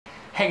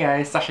Hey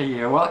guys, Sasha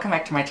here, welcome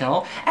back to my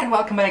channel and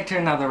welcome back to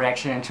another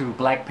reaction to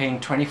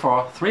Blackpink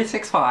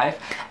 24365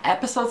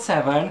 episode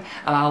 7.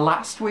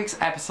 Last week's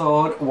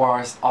episode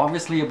was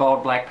obviously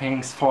about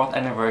Blackpink's 4th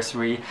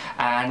anniversary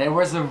and it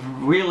was a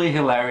really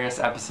hilarious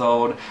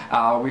episode.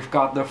 We've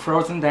got the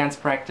Frozen dance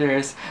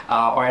practice,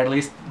 or at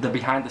least the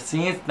behind the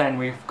scenes, then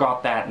we've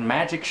got that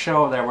magic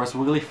show that was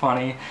really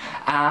funny,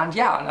 and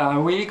yeah,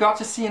 we got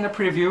to see in the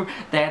preview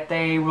that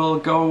they will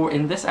go,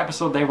 in this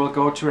episode they will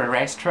go to a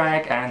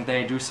racetrack and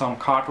they do some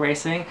kart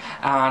racing,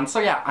 and so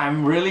yeah,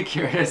 I'm really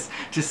curious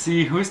to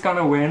see who's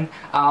gonna win.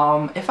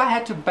 If I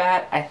had to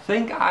bet, I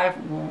think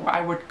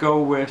I would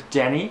go with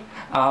Jennie,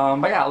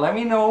 but yeah, let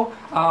me know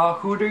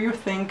who do you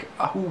think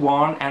who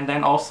won, and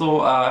then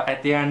also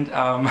at the end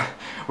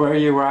were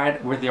you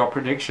right with your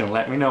prediction,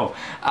 let me know.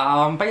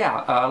 But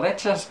yeah,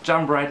 let's just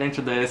jump right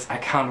into this. I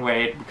can't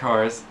wait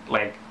because,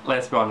 like,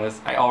 let's be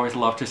honest, I always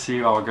love to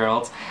see our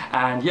girls,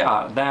 and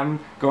yeah,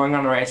 them going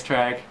on a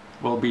racetrack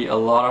will be a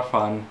lot of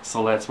fun,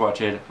 so let's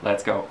watch it,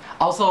 let's go.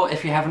 Also,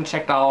 if you haven't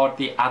checked out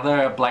the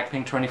other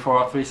Blackpink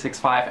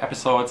 24365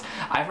 episodes,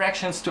 I have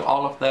reactions to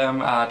all of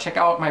them. Check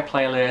out my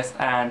playlist,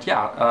 and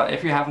yeah,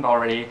 if you haven't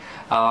already.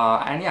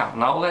 And yeah,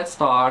 now let's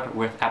start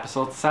with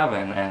episode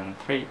 7, and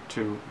 3,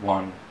 2,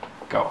 1,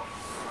 go.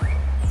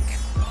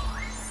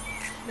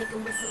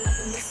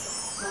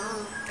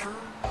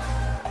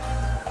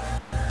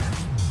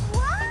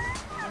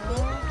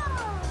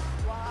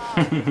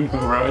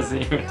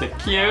 Rosé with the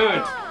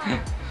cute!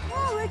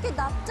 왜 이렇게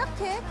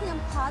납작해? 그냥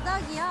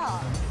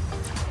바닥이야.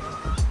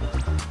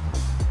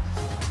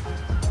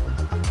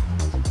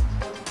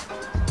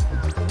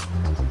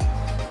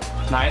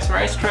 Nice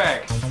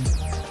racetrack!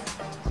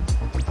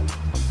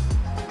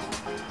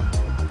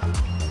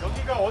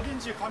 여기가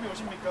어딘지 감이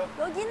오십니까?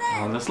 여기는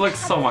Oh, this looks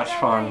so much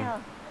fun.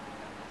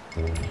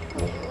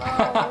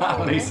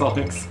 Lisa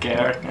looks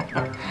scared.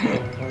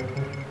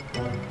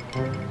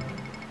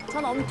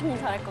 전 엄청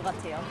잘할 것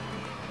같아요.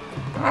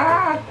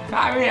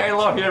 I mean, I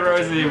love you,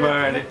 Rosé,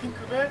 but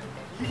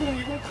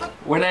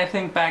when I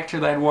think back to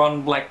that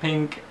one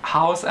Blackpink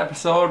house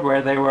episode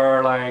where they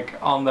were like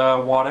on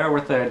the water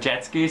with the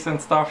jet skis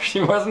and stuff,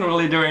 she wasn't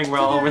really doing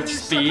well with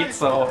speed,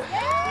 so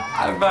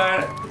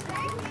but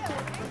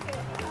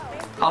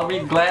I'll be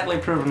gladly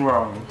proven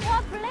wrong.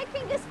 와,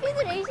 블랙핑크 스피드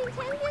레이싱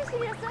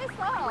챔피언십이라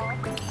써있어.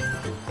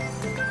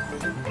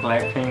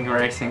 Blackpink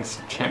Racing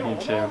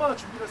Championship. 어마어마한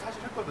준비를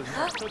사실 했거든요.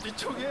 저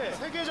뒤쪽에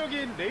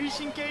세계적인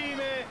레이싱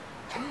게임에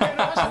준비를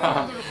하시는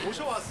분들을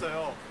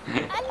모셔왔어요.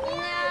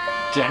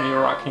 Jennie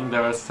rocking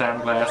those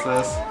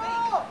sunglasses.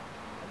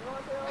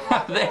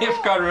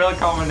 They've got real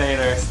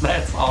commentators.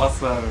 That's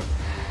awesome.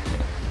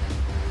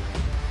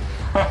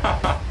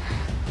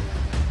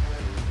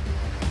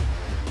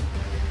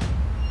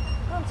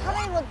 그럼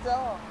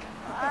차려입었죠?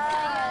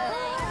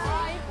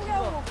 이쁘게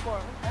하고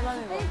먹걸.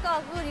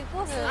 그러니까 그걸 입고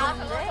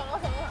왔었는데.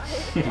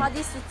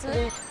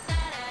 바디수트.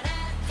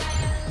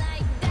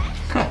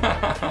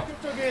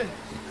 본격적인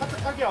카트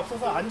타기에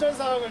앞서서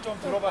안전사항을 좀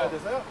들어봐야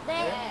돼서요.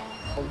 네.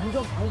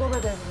 운전 방법에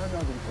대해서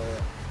설명드릴 거예요.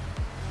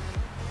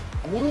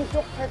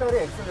 오른쪽 페달이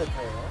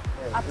엑셀레터예요.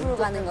 네, 앞으로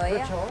가는 거예요?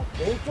 그렇죠.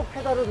 왼쪽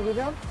페달을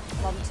누르면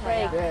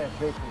멈춰요. 네,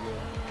 브레이크예요.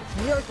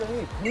 중요한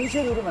점이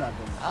동시에 누르면 안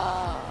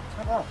됩니다.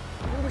 차가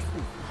끊길 수도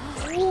있어요.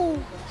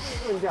 그리고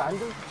이제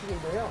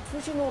안전수칙인데요.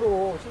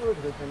 수신호로 신호를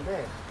드릴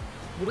텐데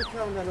이렇게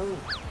하면은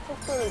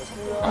속도를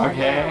줄여.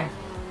 Okay.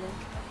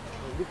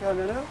 이렇게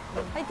하면은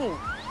파이팅!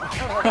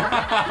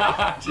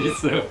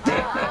 Jisoo.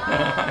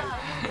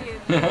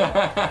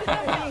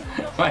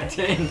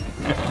 Fighting.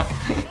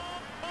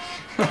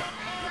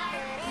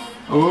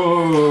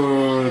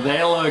 Ooh,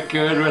 they look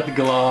good with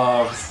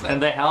gloves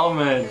and the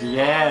helmet.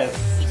 Yes.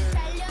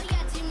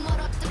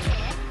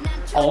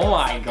 Oh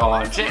my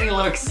God, Jennie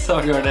looks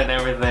so good at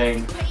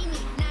everything.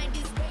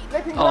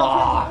 블랙핑크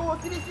아.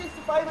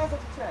 365에서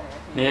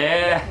추천하는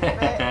Yeah.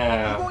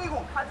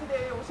 2020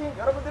 카트대회에 오신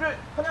여러분들을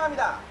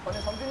환영합니다.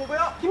 저는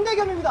정준이고요.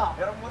 김대겸입니다.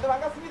 여러분 모두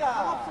반갑습니다.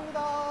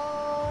 반갑습니다.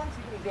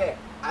 지금 이제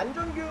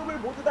안전교육을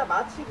모두 다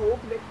마치고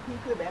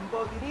블랙핑크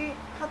멤버들이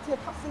카트에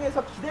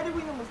탑승해서 기다리고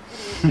있는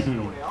모습들이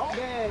보여요.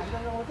 네,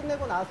 안전교육을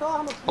끝내고 나서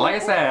한번 Like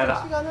I said,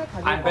 시간을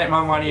가지고 I bet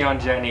my money on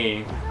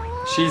Jennie.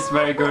 She's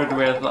very good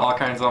with all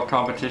kinds of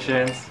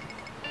competitions.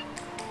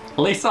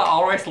 Lisa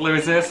always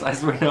loses,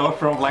 as we know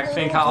from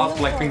Blackpink House,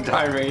 Blackpink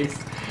Diaries.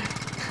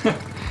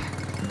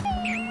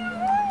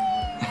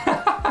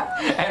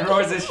 And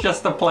Rose is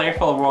just a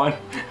playful one.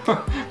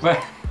 But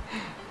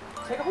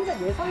제가 혼자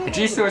예상해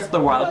Jisoo is the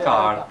wild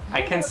card.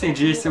 I can see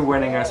Jisoo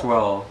winning as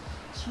well.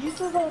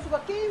 지수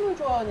선수가 게임을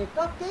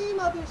좋아하니까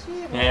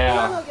게임하듯이 Yeah.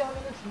 편안하게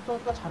하면은 지수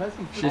선수가 잘할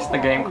수 있을 She's 것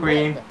the game 같은데.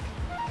 queen.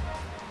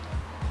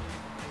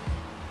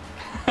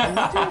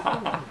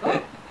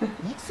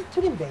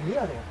 익스트림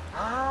매니아래요.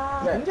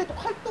 아, 굉장히 또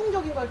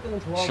활동적인 걸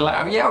때는 She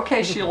yeah,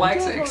 okay, she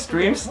likes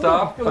extreme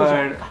stuff,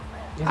 but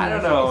I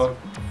don't know.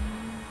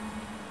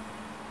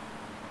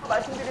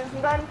 말씀드린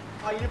순간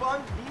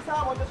 1번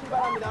리사 먼저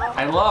출발합니다.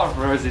 I love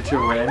Rosé to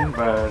win,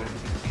 but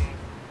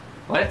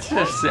let's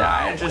just see.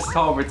 I just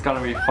hope it's gonna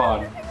be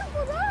fun.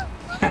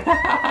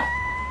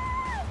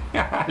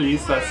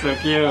 Lisa's so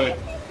cute.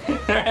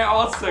 They're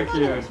all so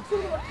cute.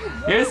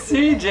 You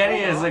see,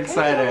 Jennie is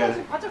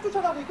excited. 바짝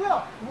쫓아가고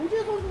있고요.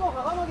 로제 선수가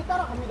과감하게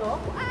따라갑니다.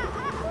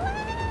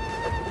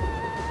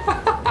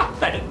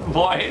 That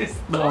voice,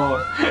 though.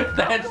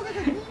 That's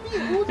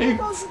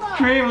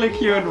extremely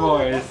cute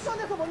voice.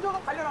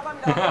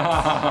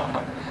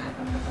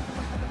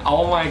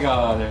 Oh my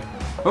god.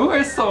 Who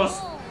is so...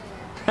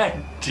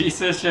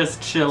 Jesus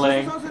just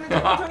chilling. 선수는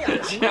천천히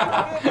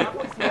안전하게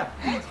가고 있습니다.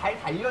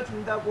 잘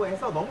달려준다고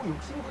해서 너무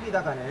욕심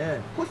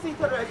부리다가는 코스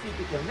히터를 할 수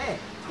있기 때문에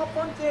첫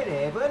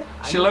번째 랩은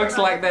She looks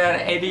like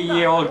that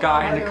 80-year-old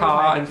guy in the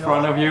car in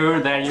front of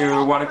you that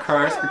you want to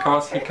curse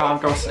because he can't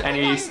go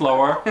any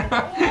slower.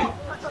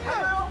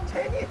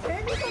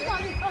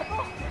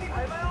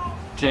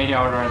 Jennie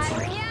outruns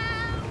him.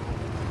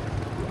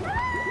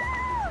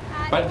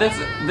 But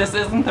this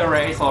isn't the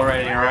race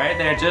already, right?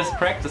 They're just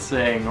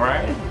practicing,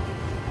 right?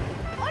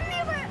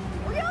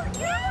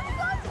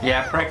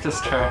 Yeah,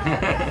 practice turn.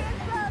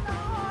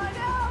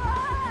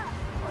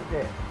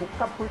 네,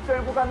 복합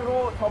굴절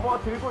구간으로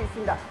접어들고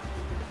있습니다.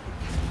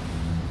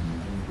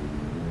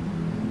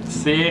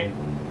 See?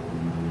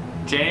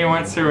 Jennie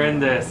wants to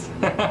win this.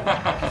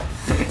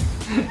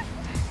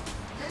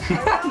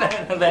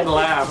 that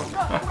laugh.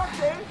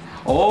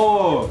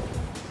 Oh!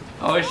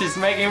 Oh, she's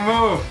making a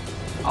move!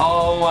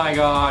 Oh my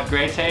god,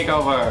 great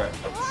takeover!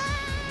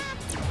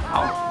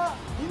 Oh.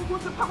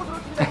 인코스 파고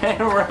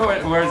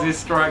들어왔습니다. Where's he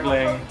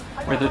struggling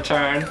with the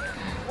turn?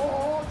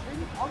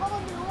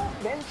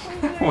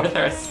 With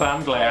her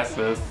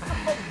sunglasses.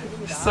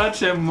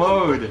 Such a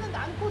mood.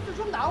 난코스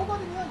좀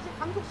나오거든요. 이제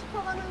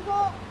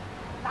감속시켜가면서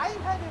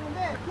라인 타야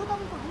되는데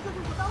그러다보니까 로제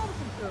선수 따라올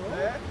수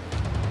있어요.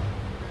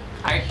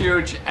 I'm a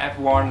huge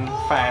F1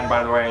 fan,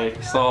 by the way,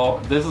 so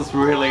this is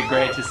really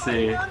great to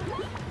see. I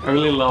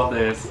really love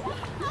this.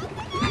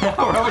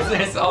 Rose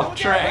is off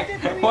track.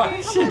 What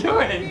is she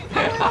doing?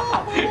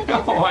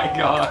 Oh my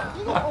god.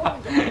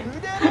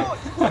 그대로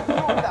이코스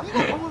들어옵니다.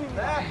 이거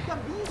경험입니다. 그러니까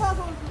미사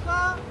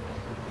선수가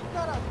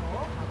따라서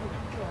가고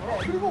있죠.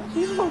 그리고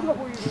지수 선수가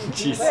보이고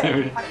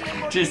있는데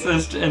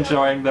Jisoo's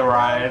enjoying the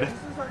ride.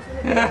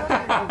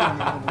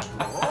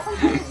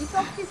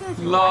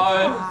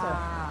 Lol.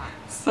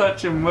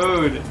 Such a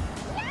mood.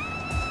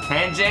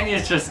 And Jennie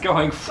is just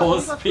going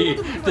full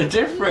speed. The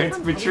difference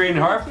between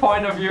her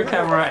point of view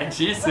camera and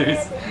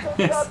Jisoo's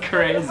is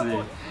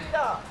crazy.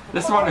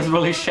 This one is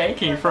really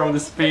shaking from the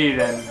speed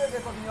and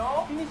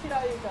피니시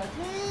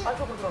라인까지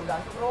안쪽으로 들어옵니다.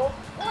 안쪽으로.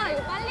 우와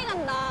이거 빨리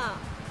간다.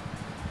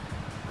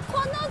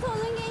 코너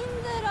도는 게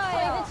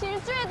힘들어요. 이제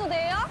질주해도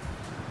돼요?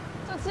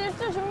 저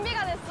질주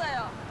준비가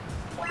됐어요.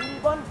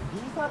 1번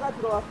미사가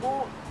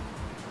들어왔고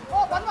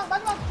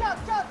마지막 차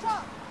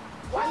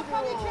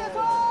완벽하게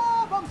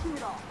피해서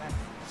멈춥니다.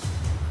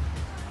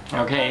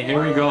 okay,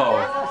 here we go.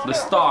 The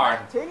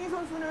start. 제니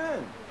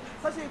선수는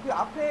사실 그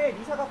앞에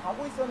리사가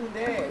가고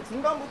있었는데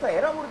중간부터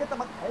에라 모르겠다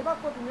막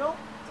밟았거든요.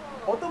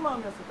 어떤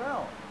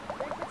마음이었을까요?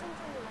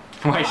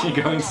 Why is she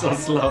going so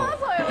slow?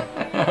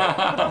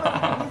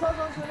 리사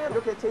선수는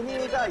이렇게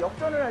제니가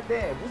역전을 할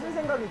때 무슨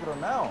생각이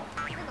들었나요?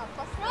 기분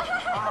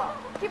나빴어?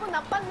 기분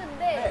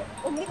나빴는데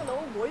언니가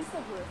너무 멋있어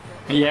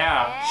보였어요.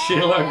 Yeah, she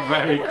looked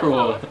very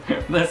cool.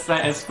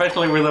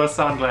 Especially with those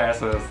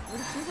sunglasses.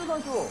 우리 지수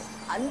선수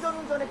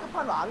안전운전의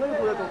끝판왕을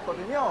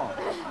보여줬거든요.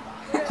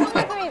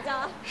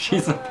 선수이자.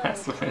 She's a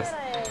pacifist.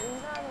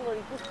 인사하는 걸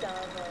잊고 싶지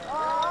않아서요.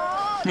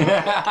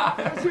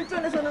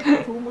 실전에서는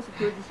더 좋은 모습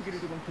보여주시기를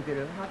조금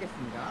기대를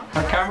하겠습니다.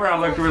 Her camera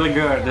looked really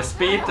good. The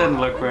speed didn't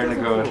look really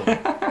good.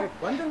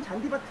 완전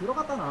잔디밭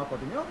들어갔다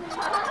나왔거든요.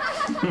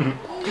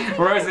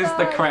 Rose is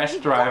the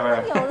crash driver.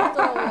 하기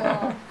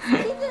어렵더라고요.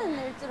 스피드는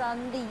낼 줄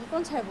아는데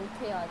이건 잘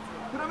못해요 아직.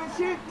 그러면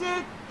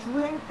실제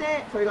주행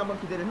때 저희가 한번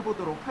기대를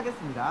해보도록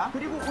하겠습니다.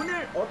 그리고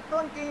오늘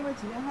어떤 게임을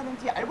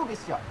진행하는지 알고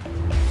계시죠?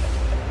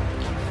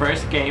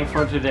 First game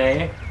for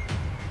today.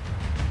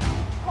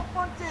 첫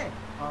번째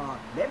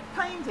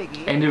랩타임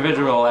재기.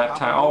 Individual lap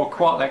time. Oh,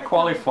 like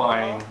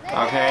qualifying.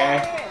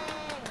 Okay.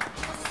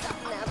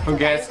 Who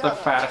gets the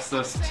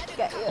fastest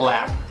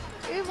lap?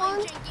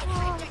 1번.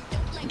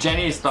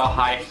 Jennie is the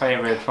high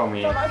favorite for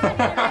me.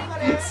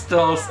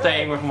 Still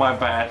staying with my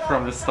bet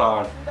from the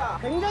start.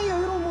 굉장히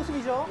여유로운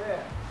모습이죠.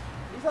 네.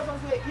 리사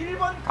선수의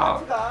 1번 Oh,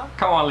 카트가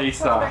come on,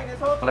 Lisa.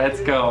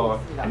 Let's go.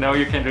 I know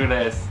you can do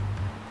this.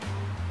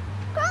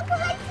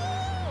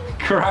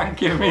 Krunk,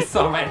 give me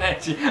some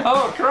energy.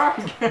 Oh,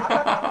 Krunk!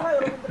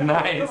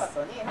 Nice.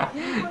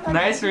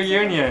 Nice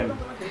reunion.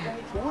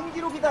 굉장히 좋은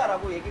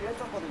기록이다라고 얘기를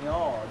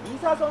했었거든요.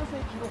 리사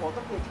선수의 기록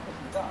어떻게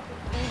예측하십니까?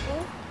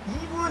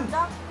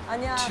 2분?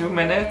 아니야. 2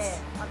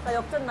 minutes? 아까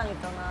역전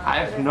당했잖아. I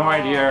have no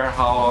idea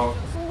how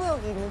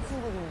승부욕이 있는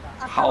친구입니다.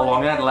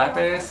 long that lap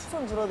is.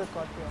 손 줄어들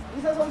것 같아요.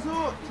 리사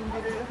선수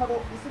준비를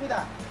하고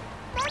있습니다.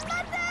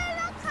 멤버들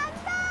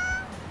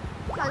간다.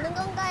 가는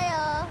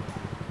건가요?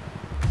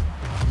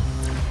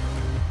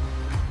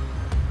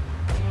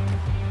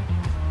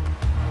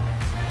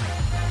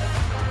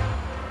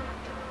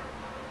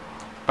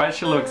 But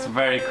she looks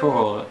very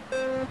cool.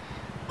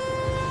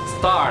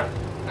 Start.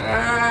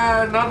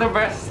 Not the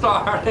best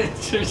start.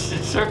 She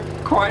took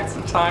quite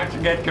some time to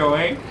get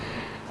going.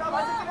 자,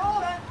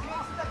 마지막으로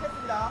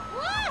시작했습니다.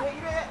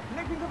 제1회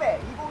블랙핑크배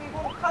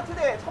 2020 카트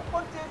대회 첫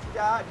번째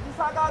주자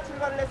리사가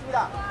출발을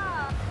했습니다.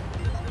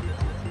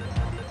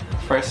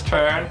 First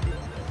turn.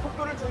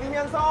 속도를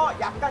줄이면서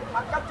약간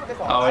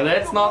바깥쪽에서. Oh,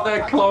 that's not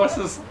the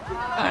closest.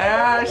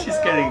 Ah, she's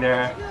getting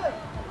there.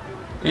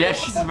 Yeah,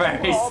 she's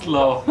very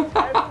slow.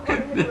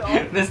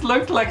 This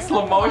looked like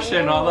slow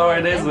motion, although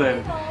it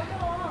isn't.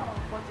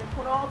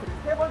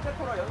 세 번째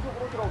코너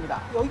연속으로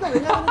들어옵니다. 여기가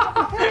왜냐하면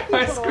조금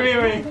I'm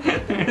screaming.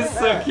 It's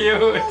so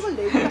cute. 속력을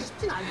내기가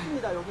쉽진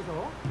않습니다.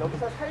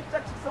 여기서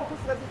살짝 직선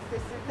코스가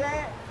됐을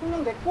때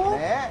속력 냈고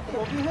네.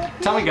 여기 호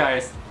Tell me,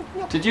 guys,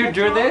 did you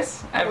do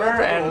this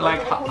ever? And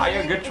like, are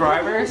you good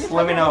drivers?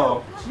 Let me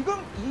know.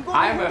 지금 이거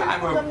I'm a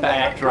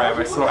bad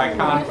driver, so I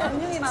can't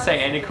say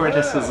any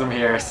criticism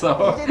here.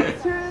 So 이제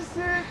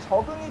슬슬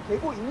적응이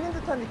되고 있는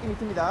듯한 느낌이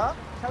듭니다.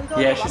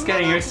 yeah, she's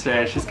getting used to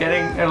it. She's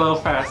getting a little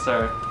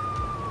faster.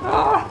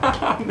 Oh,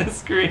 the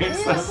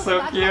screams are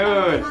so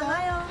cute.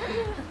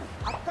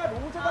 아까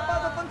로제가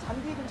빠졌던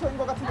잔디 근처인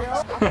것 같은데요.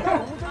 아까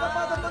로제가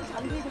빠졌던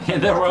잔디 근처.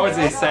 In the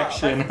Rosé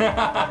section.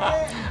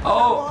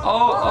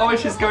 Oh,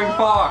 she's going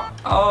far.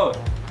 Oh.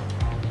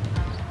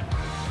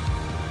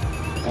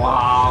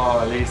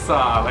 Wow,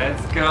 Lisa,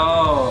 let's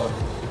go.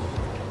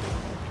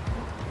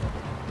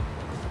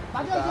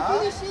 마지막 이제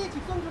피니시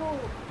직선주로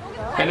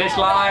Finish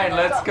line,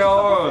 let's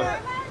go.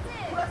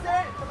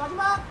 플러셀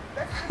마지막.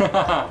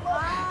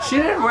 She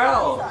did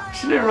well.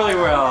 She did really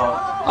well.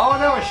 Oh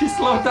no, she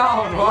slowed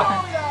down. What?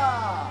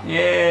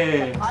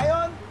 Yeah.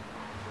 과연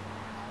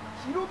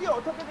기록이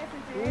어떻게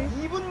됐을지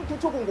 2분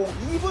 9초 00.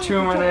 2분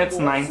 2 minutes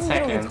 9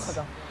 seconds.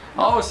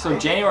 Oh, so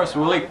Jennie was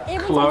really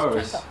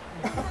close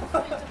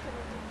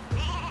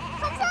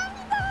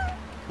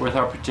with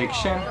her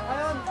prediction.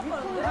 과연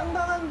위풍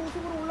당당한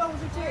모습으로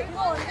올라오실지.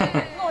 이거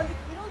언제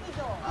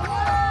기록이죠?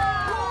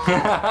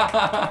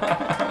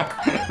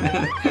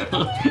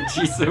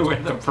 Jisoo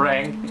with the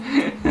prank.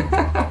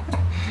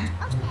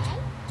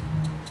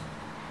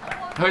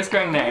 Who's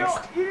going next?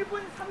 무려 1분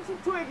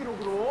 30초의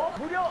기록으로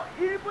무려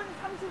 1분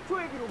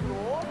 30초의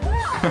기록으로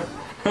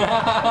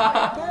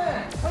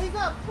네,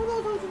 저희가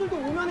프로 선수들도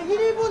오면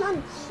 1분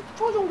한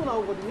 10초 정도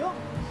나오거든요.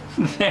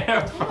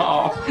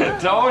 Careful.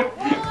 Don't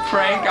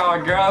prank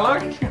our girl.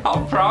 Look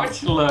how proud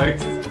she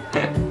looks.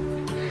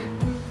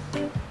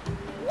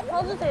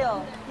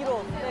 써주세요.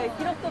 기록. 네,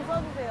 기록 좀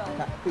써주세요.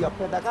 자, 그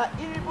옆에다가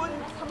 1분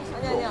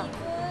 30초. 아니야.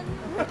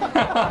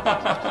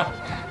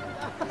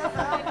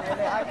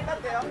 네, 아,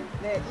 끝났대요.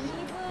 네,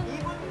 2분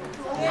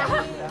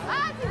아,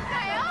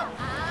 진짜요?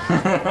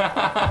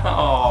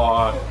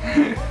 Oh,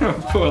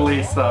 poor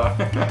Lisa.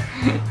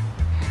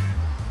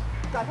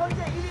 자,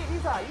 현재 1위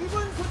리사 2분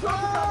 9초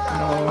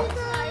Oh.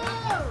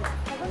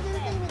 현재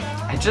 1등입니다.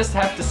 I just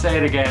have to say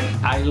it again.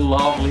 I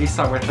love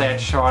Lisa with that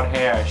short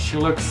hair. She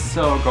looks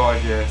so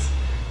gorgeous.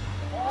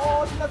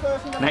 신났어요.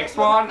 Next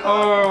one.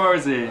 Oh, where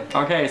is he?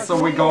 Okay, so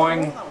we're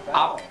going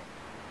up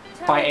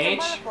by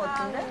age.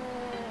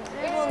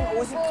 1분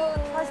 50초,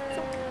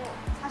 40초,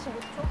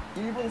 45초?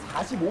 1분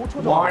 45초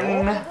정도.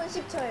 1:57.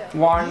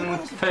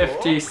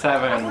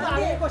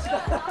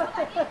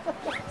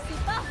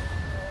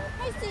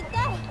 할 수 있다?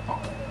 아,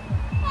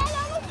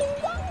 너무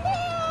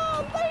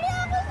긴장돼요. 빨리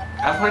하고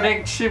싶어. I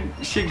predict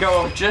she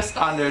go just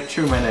under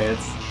 2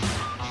 minutes.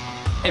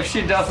 If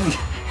she doesn't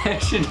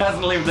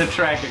leave the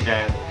track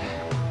again.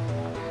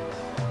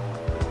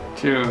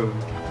 2,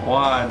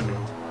 1,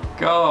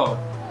 go.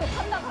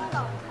 간다.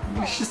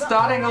 She's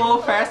starting a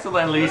little faster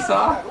than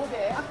Lisa.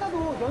 로제.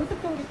 아까도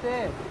연습 경기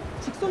때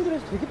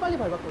직선주로에서 되게 빨리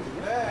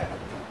밟았거든요. 네.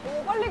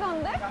 오, 빨리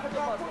가는데?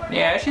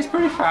 Yeah, she's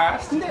pretty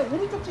fast. 근데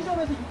오른쪽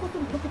지점에서 이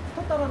코스로 이렇게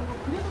붙었다라는 건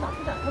그래도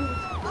나쁘지 않다는 거지.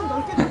 조금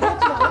넓게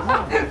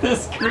들어갔지만 The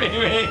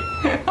screaming.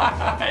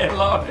 I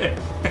love it.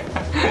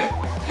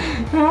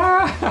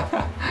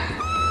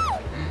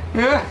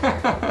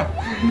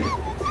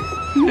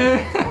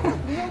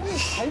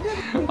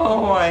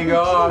 Oh my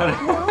god.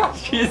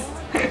 She's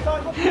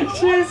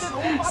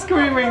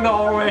screaming the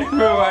whole way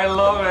through. I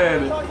love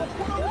it.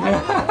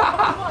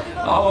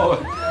 Oh.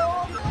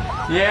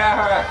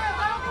 Yeah.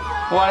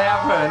 What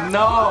happened?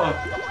 No.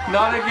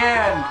 Not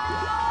again.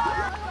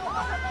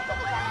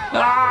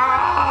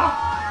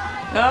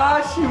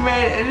 Ah, she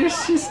made it.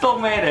 She still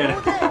made it.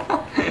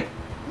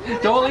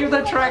 Don't leave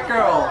the track,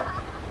 girl.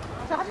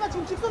 자, 하지만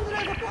지금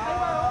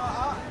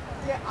직선주로에서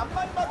예,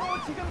 앞만 봐도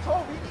지금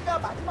저 위기가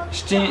마지막.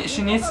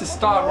 She needs to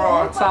start more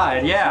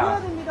outside. Yeah,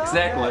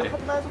 exactly.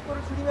 하지만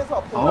속도를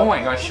줄이면서 Oh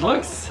my god, she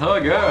looks so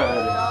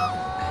good.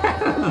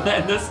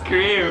 Then the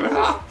scream.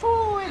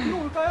 10초에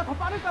들어올까요? 더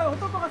빠를까요?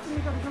 어떨 것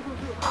같습니까?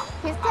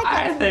 리사 선수.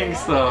 I think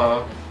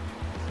so.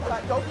 자,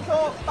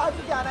 여기서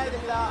빠지지 않아야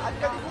됩니다.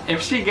 아직까지 속도를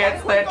If she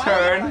gets that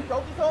turn.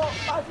 여기서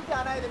빠지지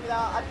않아야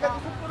됩니다. 아직까지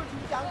속도를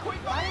줄이지 않고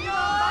있거든요.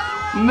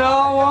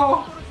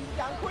 No. 속도를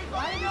줄이지 않고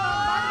있거든요.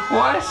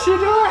 What is she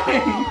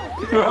doing?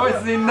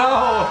 Rosie,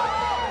 no.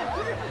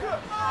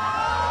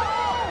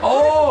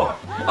 Oh,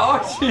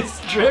 she's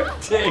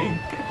drifting.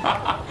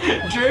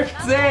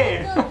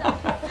 Drifting.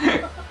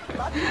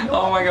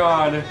 Oh my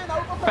god.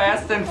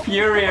 Fast and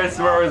furious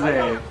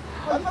Rosé.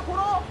 마지막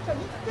도로. 자,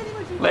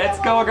 익스트림을 즐기다가 Let's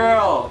go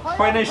girl.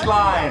 Finish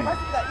line.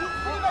 맞습니다.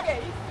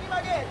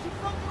 익스트림하게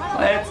직선으로.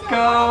 Let's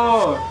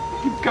go.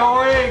 Keep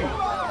going.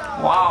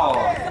 Wow.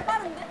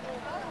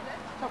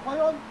 자,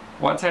 과연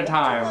What's her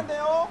time?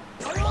 한데요.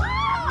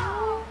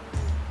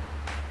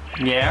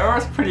 Yeah, it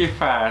was pretty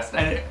fast.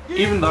 And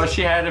even though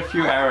she had a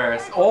few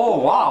errors. Oh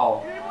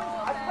wow.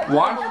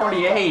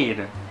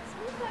 148.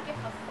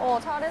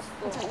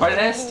 잘했어. But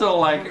there's still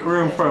like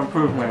room for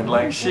improvement.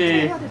 Like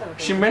she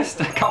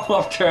missed a couple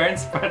of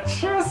turns, but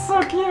she was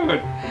so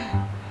cute.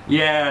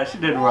 Yeah, she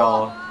did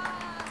well.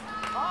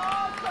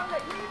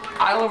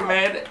 I'll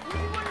admit,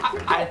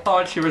 I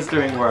thought she was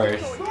doing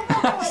worse.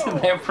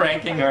 They're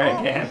pranking her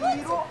again.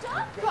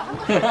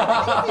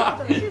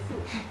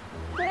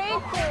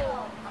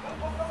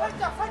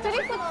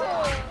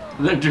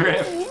 The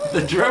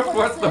drift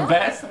was the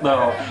best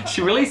though.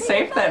 She really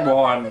saved that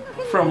one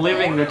from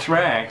leaving the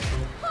track.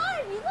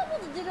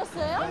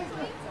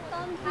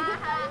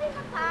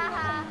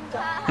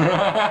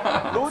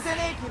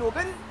 로젠의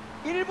기록은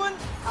 1분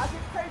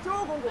 48초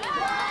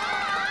 00입니다.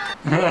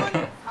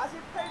 1분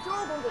 48초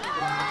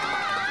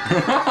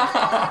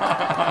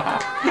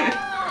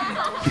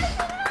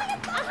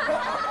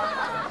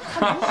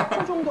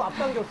 20초 정도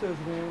앞당겼어요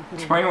지금.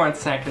 21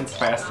 seconds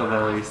faster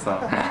than Lisa.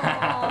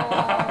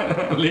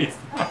 Lisa.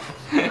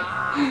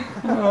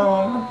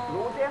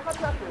 로제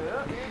핫차트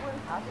 1분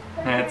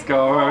 48초. Let's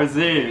go,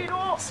 Rosé.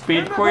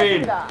 Speed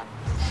Queen.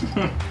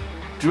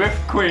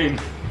 Drift Queen.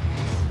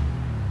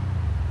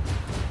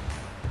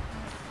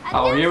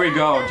 Oh, here we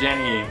go,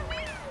 Jennie.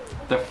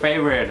 The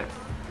favorite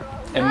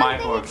in my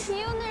books.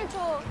 기운을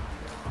줘.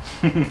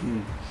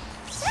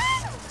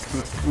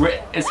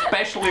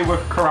 Especially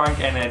with crunk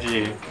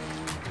energy.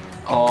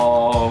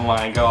 Oh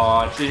my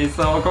god, she's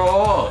so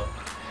cool.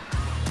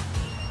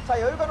 자,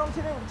 여유가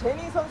넘치는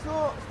제니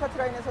선수 스타트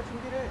라인에서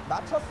준비를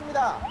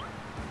마쳤습니다.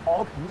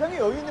 굉장히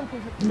여유 있는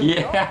포지션이죠.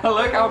 Yeah,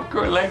 look how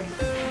cool. Like,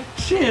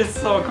 she is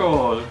so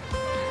cool.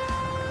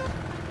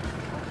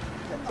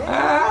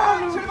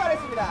 제니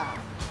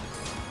출발했습니다.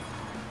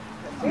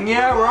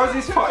 Yeah,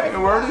 Rosé's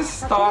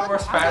start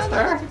was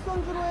faster.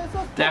 직선주로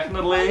해서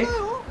Definitely.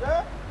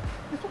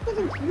 속도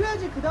좀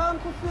줄여야지 그 다음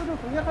코스를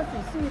공략할 수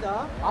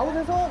있습니다.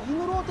 아웃에서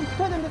인으로 좀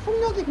붙어야 되는데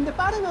속력이 근데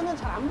빠르면은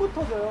잘 안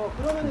붙어져요.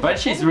 그러면 But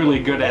she's really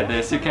good at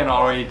this, you can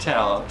already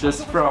tell,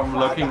 just from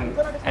looking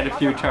at a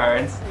few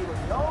turns.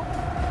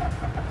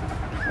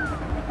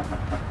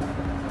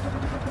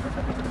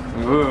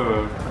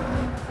 Ooh.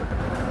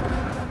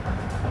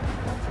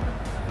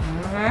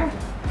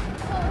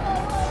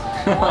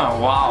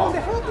 Wow. 근데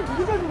헤어핀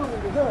되게 잘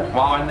들었는데.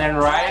 Wow, and then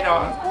right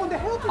근데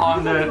헤어핀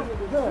on 되게 잘 the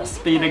들었는데.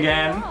 speed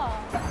again.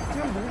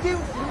 지금 문재웅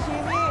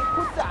중심이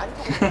코스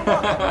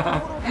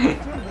안쪽으로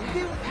지금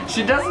문재웅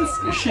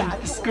She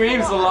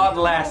screams a lot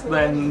less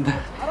than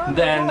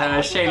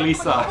Shay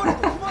Lisa.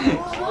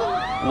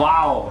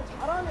 Wow.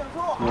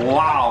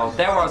 Wow,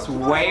 that was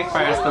way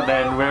faster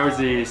than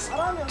Rosé's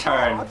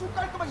turn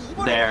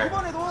there.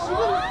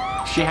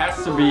 She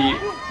has to be,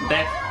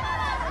 that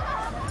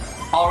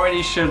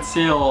already should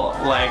seal,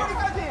 like,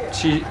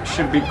 she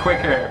should be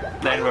quicker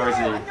than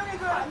Rosé.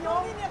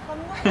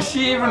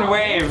 She even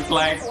waved,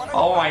 like,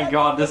 oh my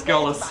god, this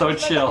girl is so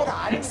chill.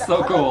 It's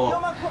so cool.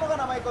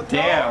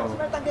 Damn.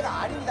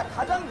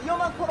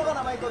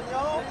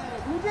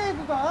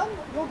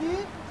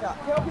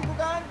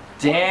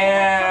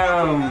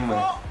 Damn.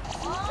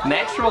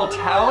 Natural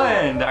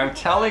talent, I'm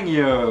telling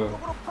you.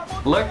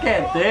 Look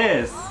at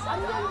this.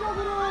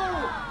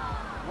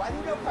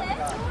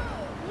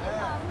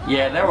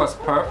 Yeah, that was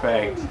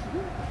perfect.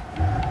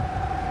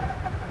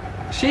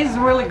 She's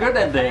really good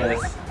at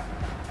this.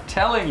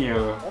 Telling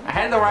you. I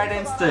had the right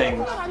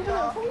instinct.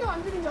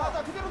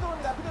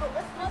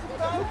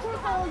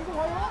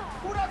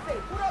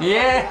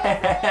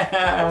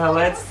 Yeah,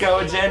 let's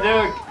go,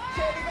 Jenduk.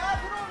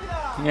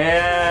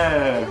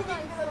 Yeah.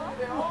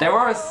 There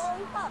was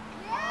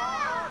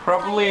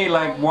probably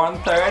like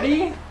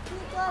 130.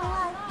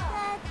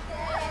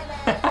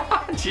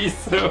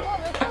 Jisoo.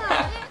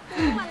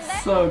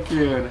 So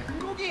cute.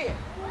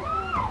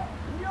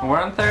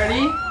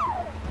 130?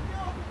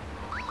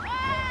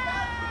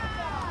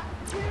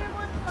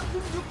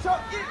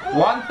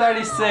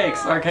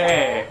 136,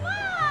 okay.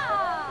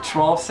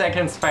 12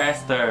 seconds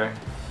faster.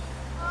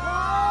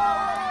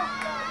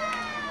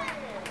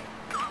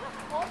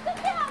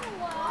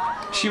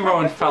 She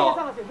won't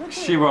fall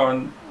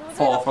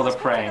for the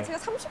prank. 제가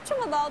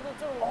 30초만 나와도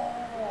좀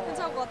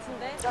괜찮을 것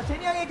같은데. 자,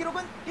 제니 양의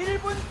기록은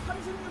 1분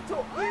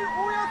 36초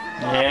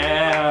 15였습니다.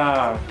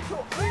 Yeah.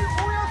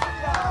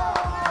 15였습니다.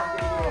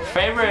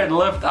 Favorite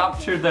lived up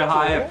to the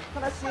hype.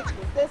 하나씩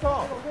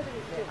떼서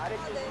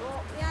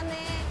미안해.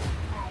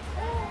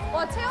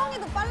 와,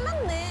 채영이도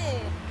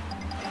빨랐네.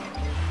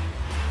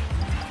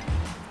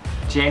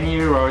 Jennie,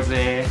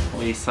 Rosé,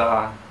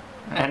 Lisa,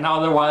 and now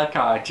the wild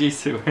card,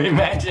 Jisoo.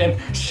 Imagine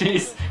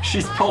she's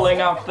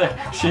pulling up the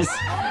she's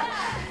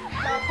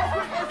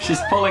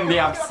pulling the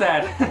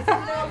upset.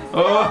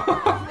 Oh,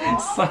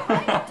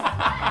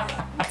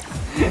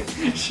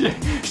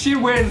 she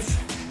wins.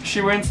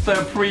 She wins the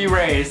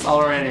pre-race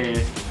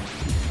already.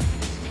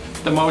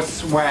 The most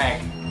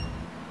swag.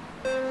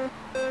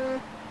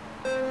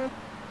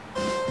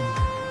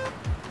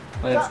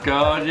 Let's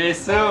go,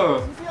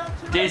 Jisoo.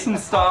 Decent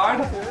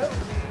start.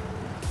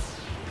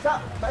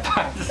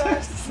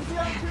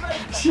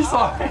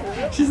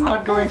 She's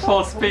not going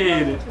full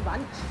speed.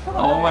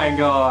 Oh my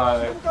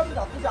god.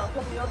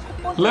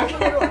 Look.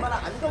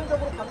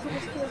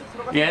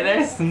 Yeah,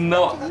 there's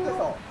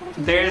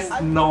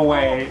no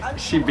way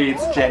she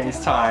beats Jennie's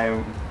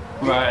time.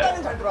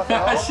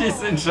 But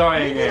she's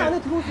enjoying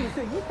it.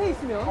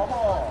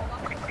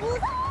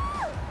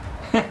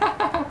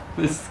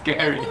 This is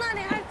scary.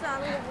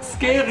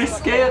 Scary,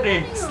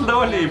 scary.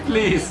 Slowly,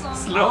 please.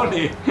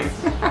 Slowly.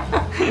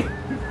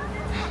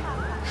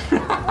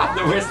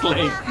 The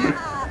whistling.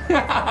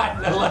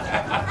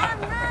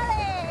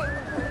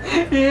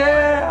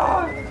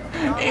 Yeah!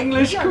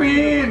 English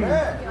Queen!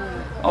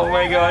 Oh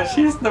my god,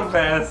 she's the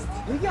best.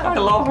 I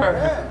love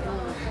her.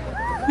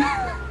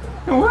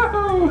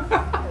 Woohoo!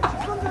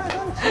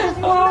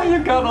 Oh, you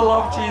gotta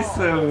love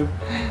Jisoo.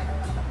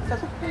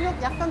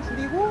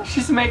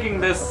 She's making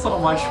this so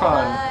much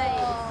fun.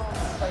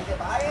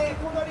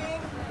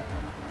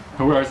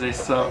 Where's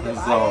this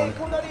zone?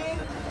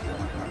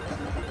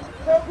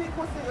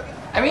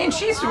 I mean,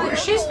 she's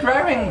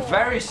driving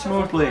very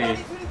smoothly.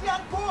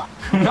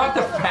 Not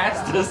the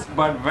fastest,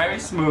 but very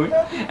smooth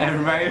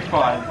and very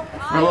fun.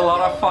 With a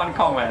lot of fun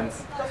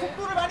comments.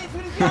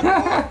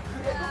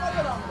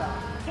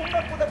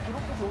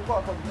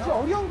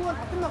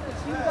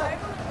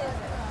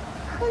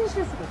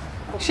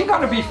 She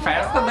gonna be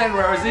faster than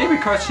Rosé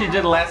because she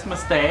did less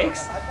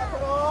mistakes.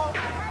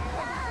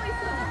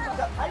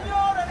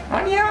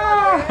 Anya!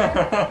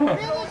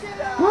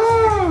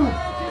 Woo!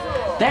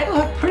 That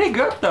looked pretty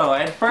good though.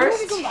 At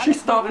first she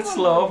started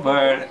slow,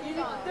 but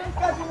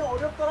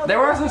there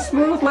was a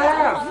smooth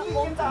lap.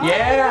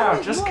 Yeah,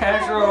 just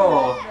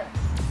casual.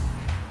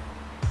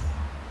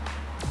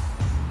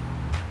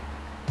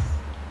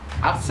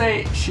 I'd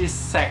say she's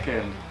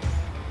second.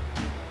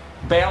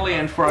 Barely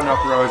in front of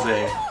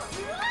Rosé.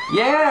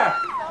 Yeah!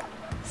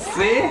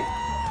 See?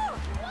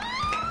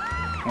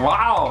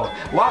 Wow!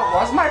 Wow,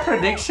 was my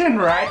prediction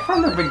right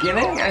from the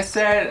beginning? I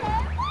said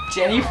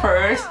Jennie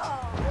first,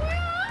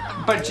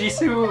 but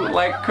Jisoo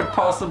like could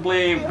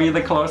possibly be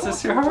the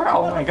closest to her?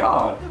 Oh my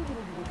god.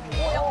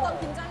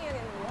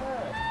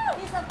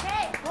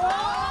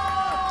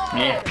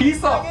 Yeah,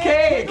 piece of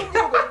cake!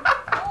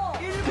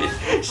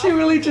 She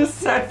really just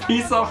said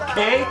piece of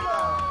cake?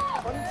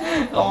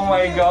 Oh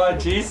my god,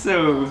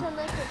 Jisoo.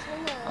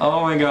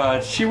 Oh my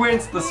god, she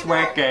wins the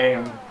swag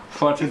game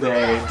for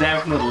today,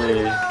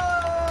 definitely.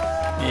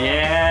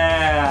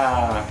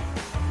 Yeah!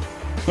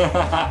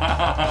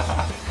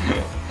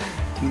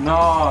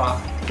 No,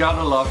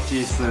 gotta love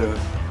Jisoo.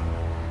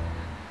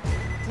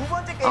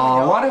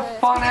 Oh, what a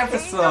fun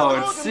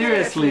episode!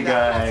 Seriously,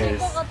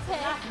 guys.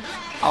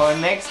 Our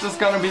next is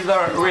gonna be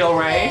the real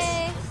race.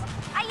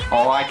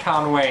 Oh, I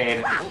can't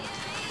wait.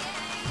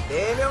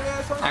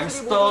 I'm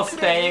still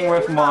staying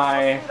with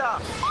my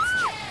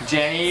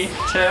Jennie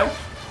tip.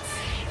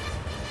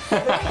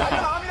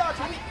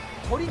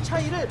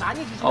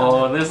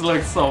 Oh, this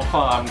looks so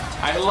fun.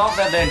 I love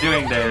that they're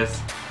doing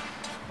this.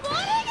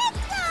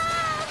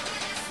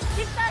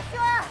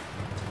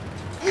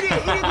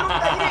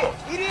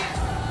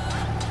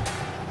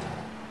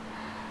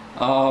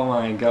 Oh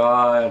my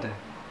god.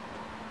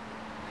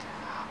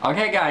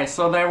 Okay guys,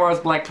 so there was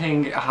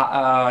Blackpink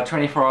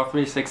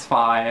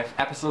 24365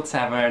 episode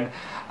 7.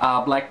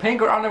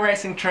 Blackpink were on the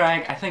racing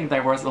track. I think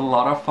there was a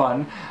lot of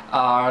fun.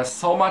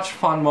 So much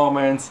fun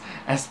moments,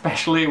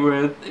 especially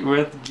with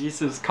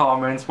Jisoo's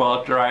comments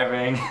while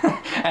driving.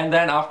 And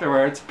then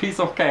afterwards, piece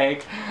of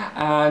cake.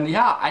 And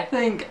yeah, I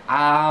think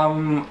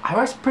I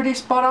was pretty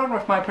spot on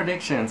with my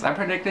predictions. I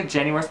predicted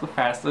Jennie was the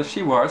fastest.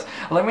 She was.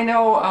 Let me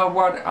know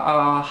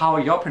how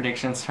your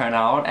predictions turn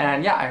out.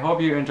 And yeah, I hope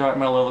you enjoyed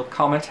my little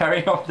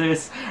commentary of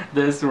this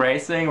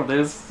racing, of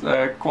this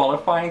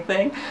qualifying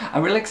thing.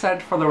 I'm really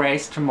excited for the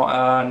race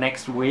tomorrow,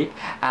 next week,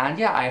 and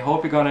yeah, I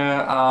hope you're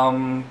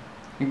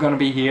gonna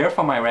be here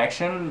for my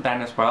reaction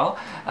then as well.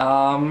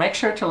 Make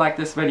sure to like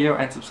this video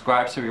and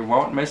subscribe so you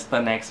won't miss the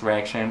next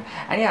reaction.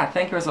 And yeah,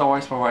 thank you as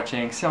always for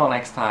watching. See you all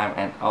next time,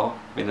 and auf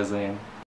Wiedersehen.